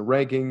about this in the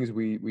rankings.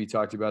 We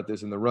talked about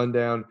this in the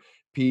rundown.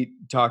 Pete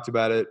talked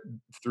about it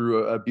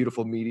through a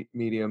beautiful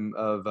medium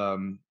of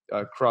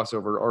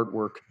crossover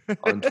artwork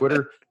on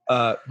Twitter.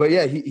 But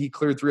yeah, he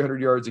cleared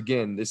 300 yards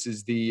again. This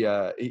is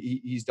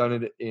he's done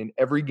it in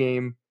every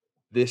game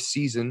this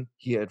season.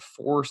 He had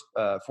 4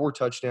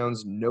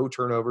 touchdowns, no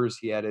turnovers.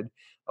 He added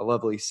a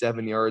lovely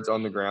 7 yards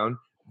on the ground.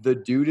 The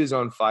dude is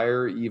on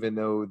fire, even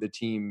though the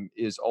team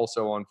is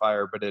also on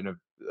fire, but in a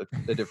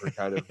different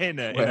kind of in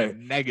a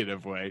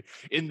negative way,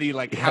 in the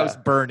house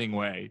burning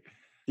way.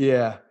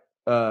 Yeah.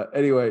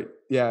 Anyway,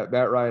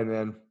 Matt Ryan,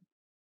 man,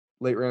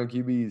 late round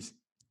QBs.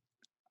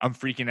 I'm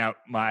freaking out.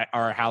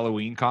 Our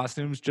Halloween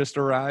costumes just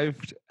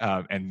arrived,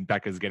 and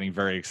Becca's getting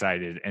very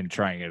excited and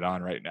trying it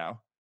on right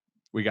now.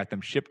 We got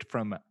them shipped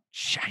from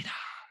China.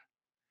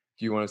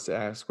 Do you want us to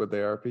ask what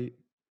they are, Pete?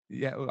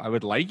 Yeah, I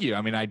would like you.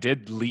 I mean, I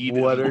did lead.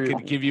 I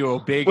could give you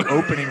a big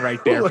opening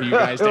right there for you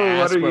guys to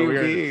ask what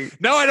we're.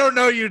 No, I don't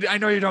know you. I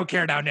know you don't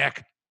care now,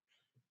 Nick.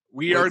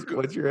 We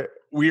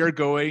are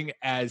going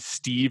as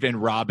Steve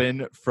and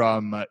Robin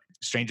from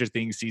Stranger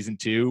Things season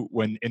 2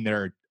 when in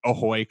their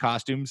Ahoy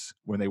costumes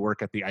when they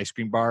work at the ice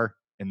cream bar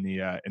in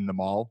the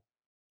mall.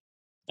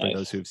 For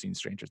those who have seen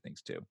Stranger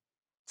Things 2.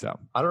 So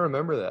I don't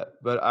remember that,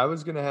 but I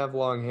was gonna have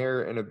long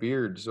hair and a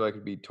beard so I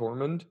could be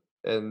Tormund,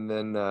 and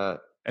then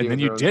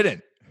you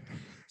didn't.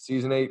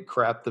 Season 8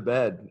 crapped the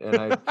bed, and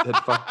I said,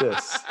 "Fuck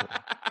this!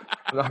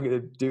 I'm not gonna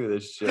do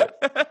this shit."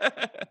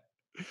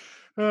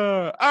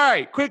 All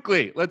right,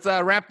 quickly, let's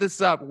wrap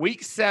this up.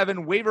 Week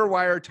 7 waiver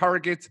wire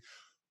targets.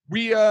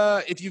 We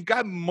if you've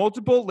got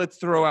multiple, let's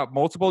throw out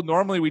multiple.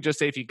 Normally, we just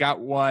say if you got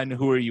one,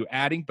 who are you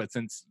adding? But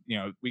since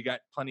we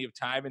got plenty of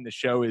time and the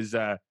show is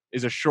a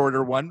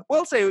shorter one,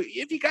 we'll say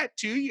if you got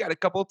 2, you got a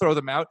couple, throw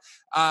them out.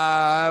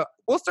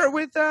 We'll start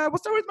with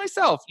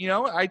myself.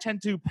 I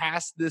tend to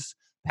pass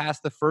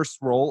the first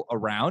roll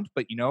around,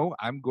 but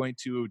I'm going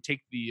to take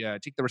the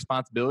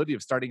responsibility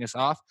of starting us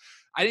off.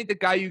 I think the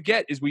guy you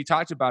get is, we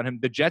talked about him,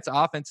 the Jets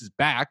offense is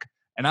back,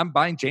 and I'm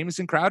buying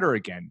Jamison Crowder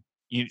again.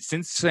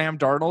 Since Sam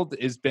Darnold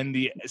has been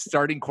the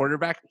starting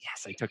quarterback,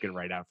 yes, I took it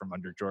right out from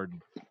under Jordan.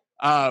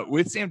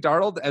 With Sam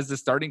Darnold as the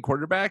starting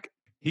quarterback,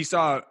 He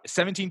saw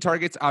 17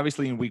 targets,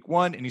 obviously, in week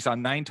 1, and he saw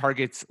 9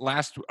 targets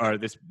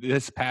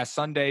this past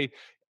Sunday.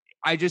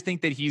 I just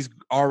think that he's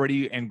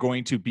already and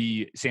going to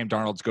be Sam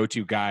Darnold's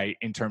go-to guy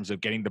in terms of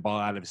getting the ball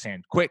out of his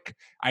hand quick.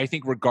 I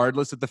think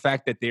regardless of the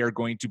fact that they are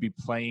going to be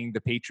playing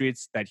the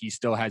Patriots, that he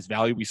still has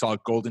value. We saw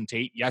Golden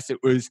Tate. Yes, it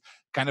was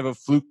kind of a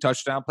fluke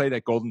touchdown play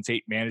that Golden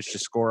Tate managed to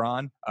score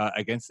on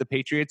against the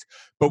Patriots,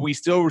 but we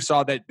still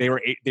saw that they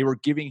were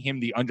giving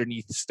him the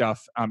underneath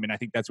stuff, and I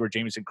think that's where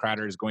Jamison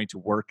Crowder is going to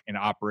work and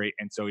operate.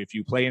 And so if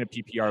you play in a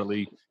PPR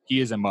league,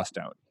 he is a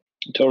must-own.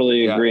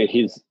 Totally agree.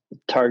 His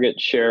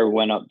target share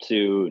went up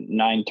to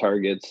 9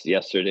 targets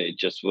yesterday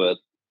just with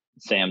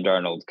Sam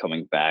Darnold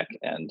coming back.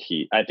 And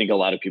I think a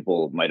lot of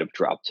people might have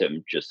dropped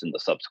him just in the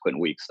subsequent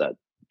weeks that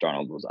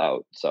Darnold was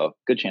out. So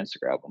good chance to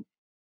grab him.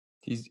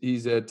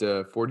 He's at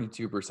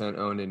 42%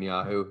 owned in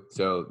Yahoo.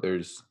 So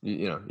there's,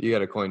 you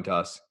got a coin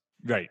toss.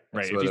 Right.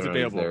 If he's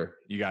available,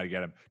 you got to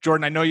get him.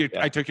 Jordan, I know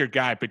I took your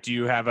guy, but do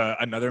you have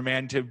another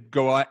man to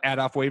go add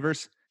off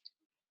waivers?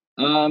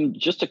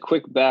 Just a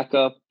quick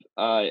backup.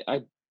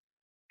 I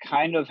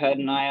kind of had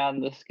an eye on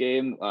this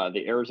game.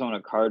 The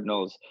Arizona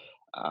Cardinals,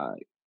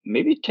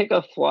 maybe take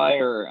a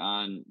flyer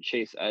on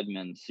Chase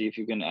Edmonds. See if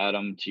you can add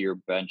him to your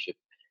bench if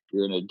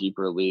you're in a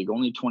deeper league.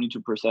 Only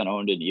 22%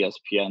 owned in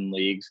ESPN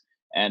leagues.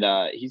 And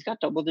he's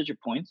got double-digit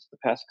points the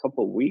past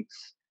couple of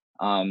weeks.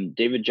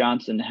 David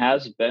Johnson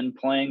has been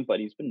playing, but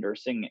he's been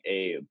nursing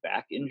a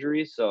back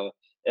injury. So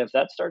if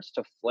that starts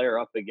to flare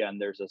up again,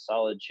 there's a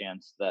solid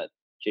chance that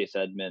Chase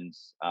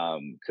Edmonds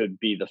could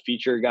be the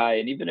feature guy.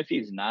 And even if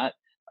he's not,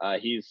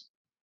 he's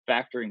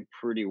factoring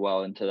pretty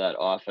well into that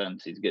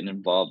offense. He's getting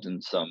involved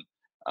in some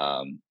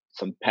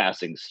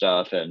passing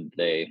stuff, and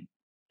the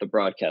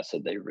broadcast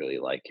said they really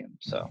like him.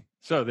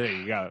 So there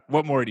you go.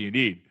 What more do you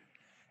need?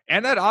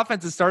 And that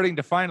offense is starting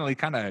to finally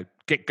kind of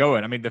get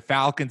going. I mean, the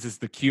Falcons is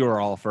the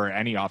cure-all for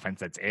any offense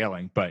that's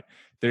ailing, but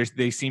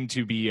they seem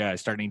to be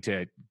starting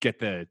to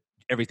get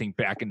everything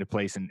back into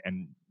place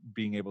and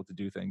being able to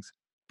do things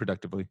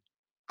productively.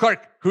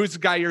 Clark, who's the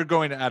guy you're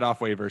going to add off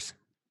waivers?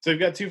 So we've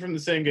got 2 from the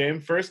same game.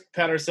 First,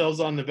 pat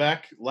ourselves on the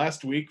back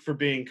last week for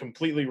being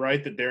completely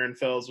right that Darren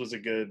Fells was a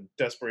good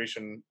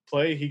desperation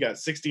play. He got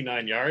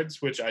 69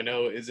 yards, which I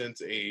know isn't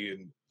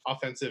an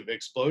offensive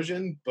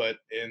explosion, but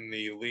in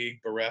the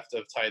league bereft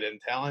of tight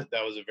end talent,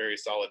 that was a very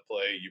solid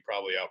play. You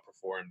probably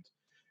outperformed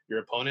your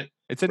opponent.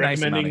 It's a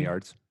nice amount of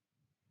yards.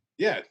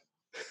 Yeah.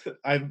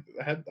 I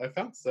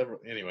found several.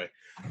 Anyway,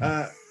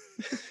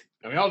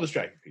 I'll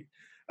distract you,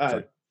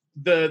 Pete.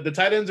 The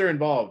tight ends are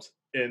involved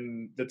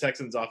in the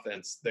Texans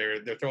offense.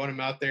 They're throwing them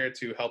out there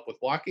to help with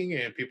blocking,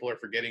 and people are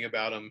forgetting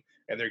about them,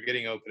 and they're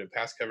getting open in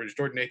pass coverage.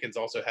 Jordan Akins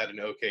also had an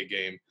okay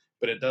game,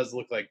 but it does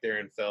look like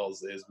Darren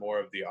Fells is more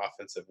of the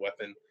offensive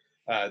weapon.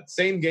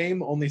 Same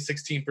game, only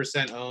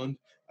 16% owned.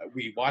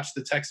 We watched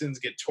the Texans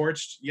get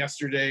torched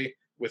yesterday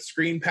with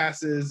screen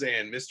passes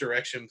and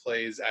misdirection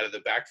plays out of the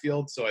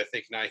backfield. So I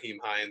think Nyheim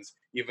Hines,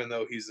 even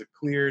though he's a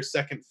clear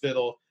second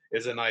fiddle,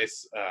 is a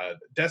nice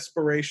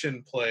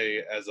desperation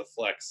play as a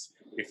flex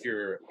if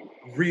you're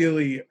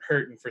really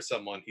hurting for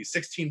someone. He's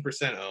 16%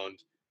 owned,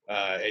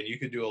 and you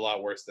could do a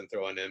lot worse than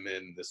throwing him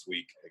in this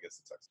week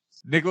against the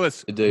Texans.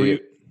 Nicholas,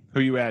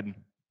 who you adding?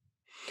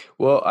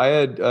 Well, I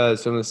had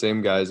some of the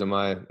same guys on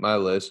my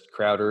list,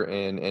 Crowder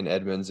and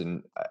Edmonds.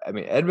 And I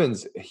mean,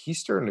 Edmonds, he's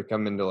starting to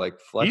come into like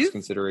flex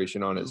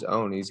consideration on his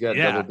own. He's got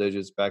double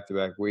digits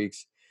back-to-back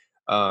weeks.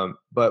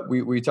 But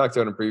we talked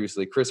about him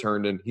previously. Chris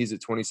Herndon, he's at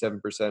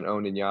 27%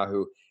 owned in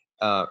Yahoo.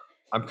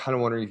 I'm kind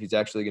of wondering if he's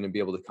actually going to be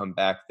able to come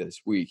back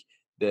this week.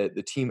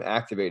 The team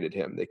activated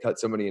him. They cut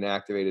somebody and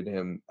activated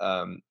him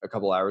a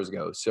couple hours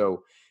ago.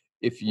 So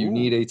if you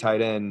need a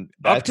tight end,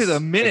 up to the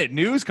minute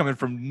news coming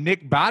from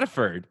Nick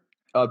Bodiford.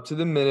 Up to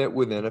the minute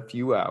within a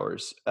few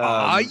hours.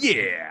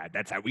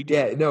 That's how we do.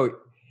 Yeah, no,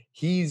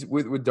 he's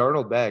with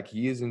Darnold back.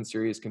 He is in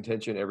serious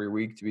contention every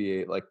week to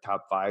be a like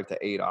top 5 to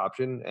 8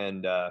 option,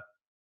 and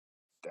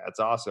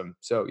that's awesome.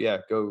 So yeah,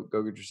 go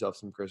get yourself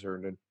some Chris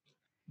Herndon.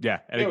 Yeah,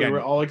 and again, we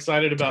were all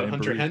excited about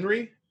Hunter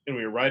Henry, and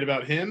we were right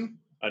about him.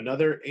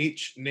 Another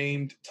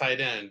H-named tight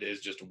end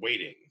is just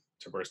waiting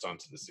to burst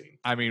onto the scene.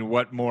 I mean,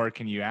 what more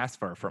can you ask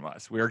for from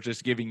us? We're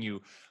just giving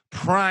you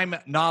prime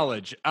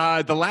knowledge.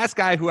 The last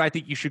guy who I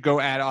think you should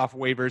go add off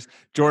waivers,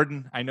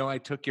 Jordan, I know I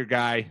took your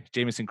guy,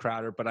 Jamison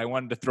Crowder, but I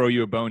wanted to throw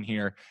you a bone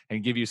here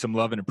and give you some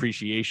love and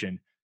appreciation.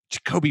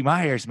 Jakobi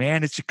Meyers,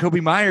 man. It's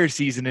Jakobi Meyers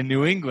season in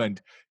New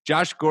England.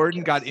 Josh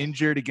Gordon got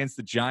injured against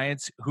the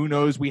Giants. Who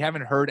knows? We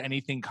haven't heard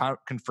anything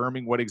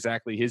confirming what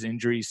exactly his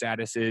injury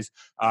status is,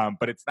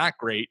 but it's not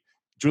great.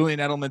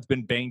 Julian Edelman's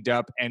been banged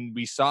up, and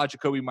we saw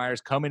Jakobi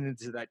Meyers coming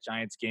into that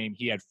Giants game.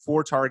 He had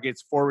 4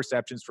 targets, 4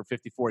 receptions for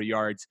 54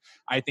 yards.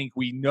 I think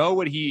we know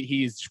what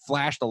he's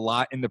flashed a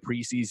lot in the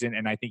preseason,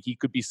 and I think he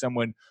could be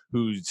someone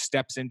who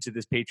steps into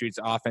this Patriots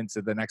offense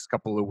in the next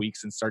couple of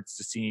weeks and starts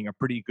to seeing a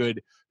pretty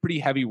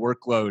heavy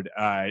workload.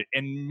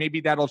 And maybe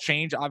that'll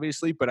change,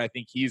 obviously, but I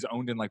think he's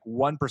owned in like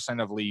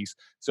 1% of leagues.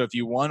 So if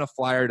you want a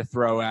flyer to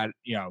throw at,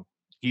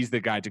 he's the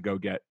guy to go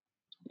get.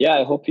 Yeah,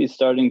 I hope he's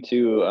starting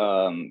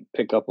to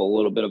pick up a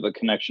little bit of a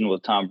connection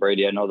with Tom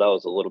Brady. I know that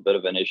was a little bit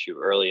of an issue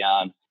early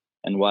on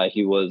and why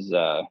he was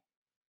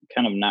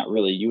kind of not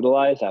really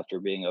utilized after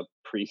being a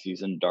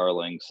preseason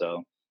darling.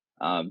 So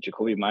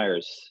Jacoby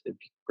Myers, it'd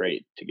be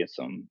great to get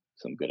some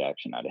good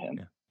action out of him.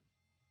 Yeah.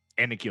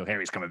 And N'Keal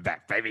Harry's coming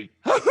back, baby.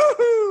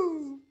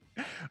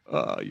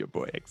 Oh, your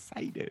boy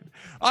excited.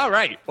 All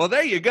right. Well,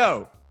 there you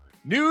go.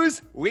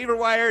 News, waiver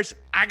wires.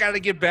 I got to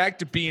get back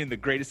to being the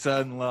greatest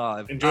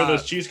son-in-law. Enjoy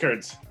those cheese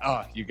curds.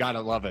 Oh, you got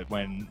to love it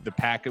when the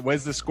pack. What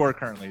is the score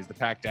currently? Is the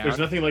pack down? There's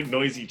nothing like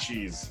noisy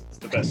cheese. It's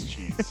the best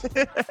cheese.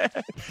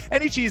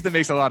 Any cheese that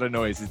makes a lot of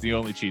noise is the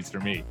only cheese for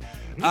me.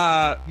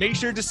 Make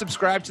sure to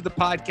subscribe to the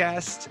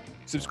podcast.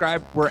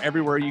 Subscribe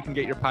everywhere you can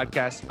get your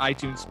podcast,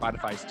 iTunes,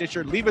 Spotify,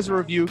 Stitcher. Leave us a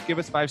review. Give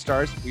us 5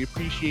 stars. We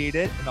appreciate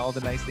it and all the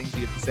nice things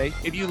you have to say.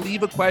 If you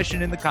leave a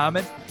question in the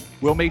comments,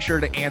 we'll make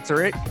sure to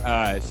answer it.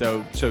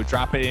 So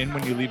drop it in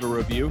when you leave a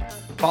review.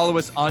 Follow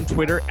us on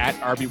Twitter at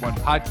RB1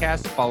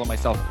 Podcast. Follow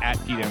myself at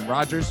Pete M.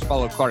 Rogers.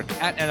 Follow Clark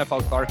at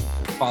NFL Clark.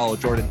 Follow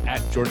Jordan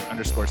at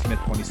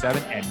Jordan_Smith27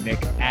 and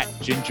Nick at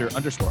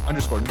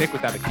Ginger_Nick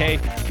without a K.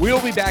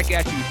 We'll be back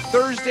at you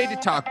Thursday to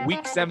talk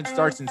Week 7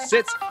 starts and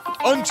sits.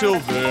 Until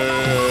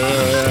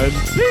then,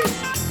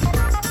 peace.